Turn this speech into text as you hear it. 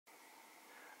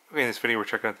Okay, in this video we're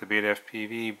checking out the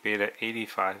BetaFPV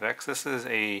Beta85X. This is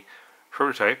a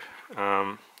prototype.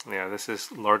 Yeah, this is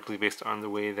largely based on the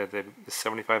way that the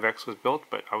 75X was built,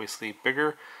 but obviously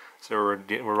bigger. So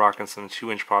we're rocking some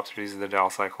 2-inch props. These are the Dow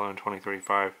Cyclone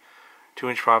 2035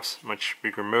 2-inch props. Much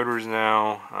bigger motors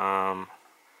now.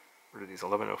 What are these?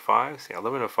 1105s? Yeah,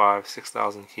 1105,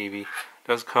 6,000 kV.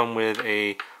 Does come with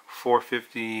a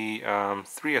 450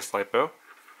 3S LiPo.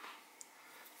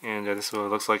 And this is what it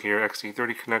looks like here.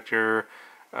 XT30 connector.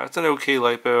 It's an okay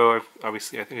LiPo.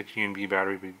 Obviously, I think a GNB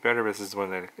battery would be better, but this is the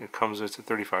one that it comes with. It's a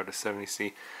 35 to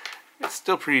 70C. It's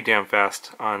still pretty damn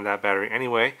fast on that battery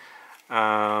anyway.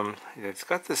 It's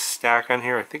got this stack on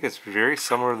here. I think it's very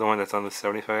similar to the one that's on the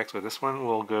 75X, but this one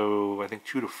will go, I think,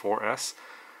 2 to 4S.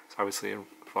 So obviously it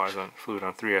flew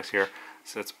on 3S here.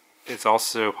 So it's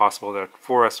also possible that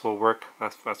 4S will work.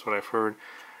 That's what I've heard.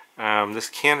 This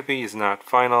canopy is not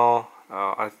final.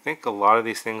 I think a lot of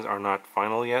these things are not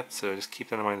final yet, so just keep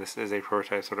that in mind. This is a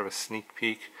prototype, sort of a sneak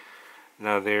peek.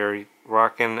 Now they're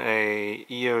rocking a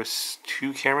EOS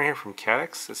 2 camera here from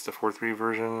Caddx. It's the 4.3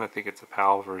 version. I think it's a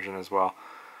PAL version as well.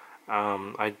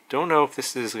 I don't know if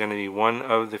this is going to be one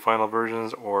of the final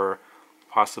versions, or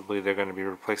possibly they're going to be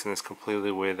replacing this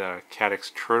completely with a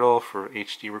Caddx Turtle for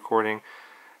HD recording.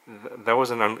 That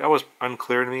was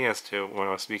unclear to me as to when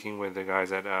I was speaking with the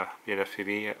guys at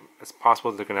BetaFPV. It's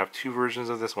possible they're going to have two versions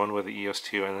of this, one with the EOS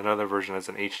 2 and another version as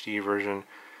an HD version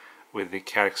with the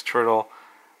Caddx Turtle.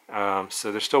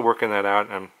 So they're still working that out.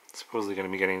 I'm supposedly going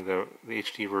to be getting the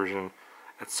HD version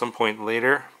at some point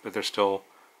later, but they're still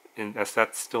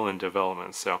that's still in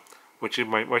development. So what you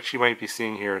might be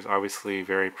seeing here is obviously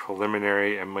very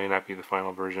preliminary and may not be the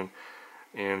final version.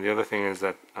 And the other thing is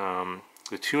that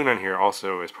the tune on here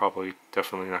also is probably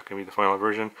definitely not going to be the final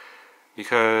version,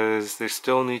 because they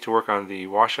still need to work on the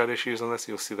washout issues on this.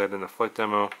 You'll see that in the flight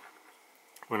demo.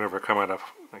 Whenever I come out of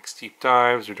like steep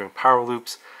dives or doing power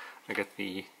loops, I get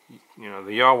the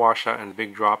the yaw washout and the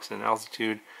big drops in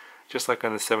altitude, just like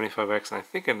on the 75X. And I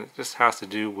think it just has to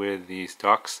do with these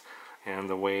ducts and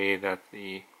the way that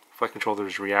the flight controller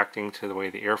is reacting to the way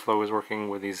the airflow is working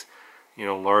with these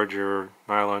larger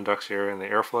nylon ducts here and the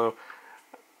airflow.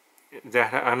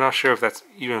 I'm not sure if that's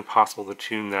even possible to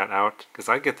tune that out, because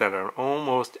I get that on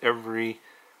almost every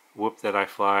whoop that I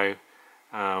fly,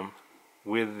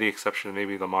 with the exception of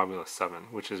maybe the Mobula 7,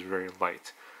 which is very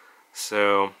light.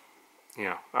 So,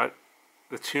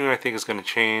 the tune I think is going to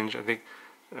change. I think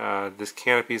this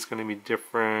canopy is going to be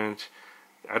different.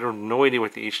 I don't have no idea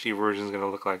what the HD version is going to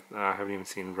look like. I haven't even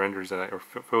seen renders of that or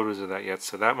photos of that yet,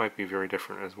 so that might be very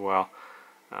different as well.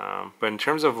 But in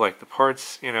terms of like the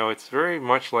parts, it's very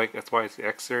much like, that's why it's the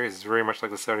X series. It's very much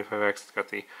like the 75X. It's got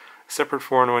the separate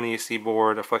 4-in-1 ESC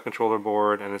board, a flight controller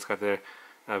board, and it's got the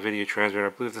video transmitter. I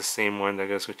believe it's the same one that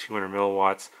goes with 200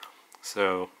 milliwatts.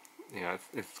 So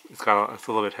it's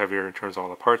a little bit heavier in terms of all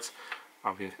the parts.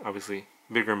 Obviously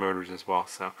bigger motors as well.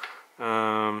 So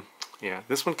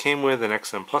this one came with an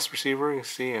XM Plus receiver, you can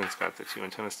see, and it's got the 2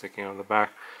 antennas sticking out of the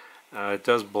back. It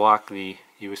does block the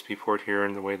USB port here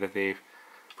in the way that they've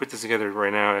put this together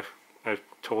right now. I've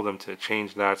told them to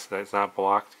change that so that it's not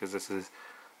blocked, because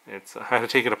I had to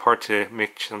take it apart to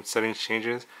make some settings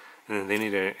changes, and then they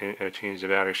need to change the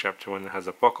battery strap to one that has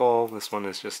a buckle. This one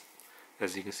is just,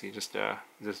 as you can see, just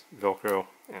Velcro,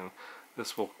 and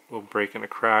this will break in a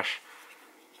crash.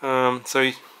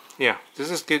 So yeah, this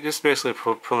is just basically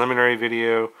a preliminary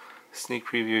video, sneak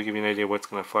preview, give you an idea of what's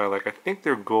going to fly like. I think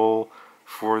their goal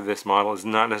for this model is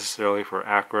not necessarily for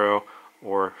acro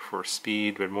or for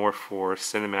speed, but more for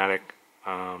cinematic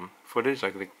footage. I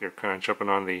think they're kind of jumping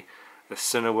on the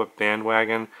CineWhip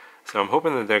bandwagon. So I'm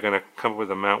hoping that they're going to come up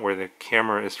with a mount where the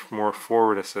camera is more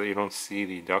forward so that you don't see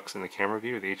the ducks in the camera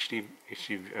view, the HD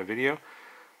video.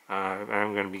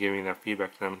 I'm going to be giving that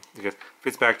feedback to them, because if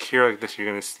it's back here like this, you're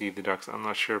going to see the ducks. I'm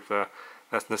not sure if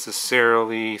that's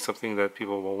necessarily something that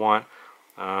people will want.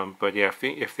 But yeah,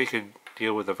 if they could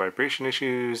deal with the vibration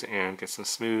issues and get some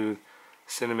smooth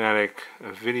cinematic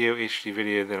video, HD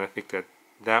video, then I think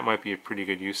that might be a pretty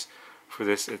good use for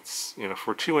this. It's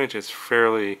for 2-inch, it's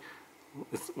fairly,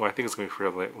 well, I think it's going to be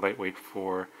fairly lightweight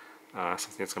for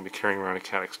something that's going to be carrying around a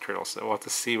Caddx Turtle. So we'll have to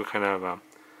see what kind of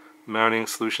mounting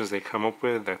solutions they come up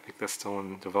with. I think that's still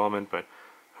in development, but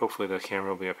hopefully the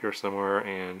camera will be up here somewhere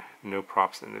and no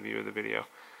props in the view of the video.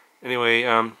 Anyway,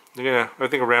 I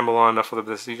think I'll ramble on enough of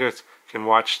this. You guys can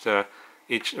watch the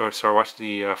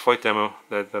flight demo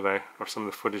or some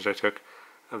of the footage I took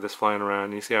of this flying around,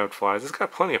 and you see how it flies. It's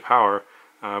got plenty of power.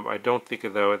 I don't think,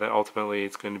 though, that ultimately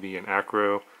it's going to be an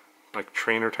acro, like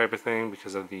trainer type of thing,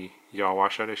 because of the yaw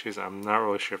washout issues. I'm not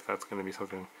really sure if that's going to be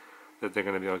something that they're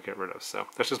going to be able to get rid of. So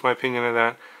that's just my opinion of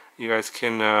that. you guys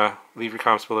can leave your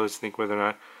comments below to think whether or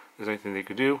not there's anything they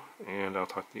could do, and I'll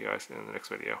talk to you guys in the next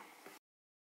video.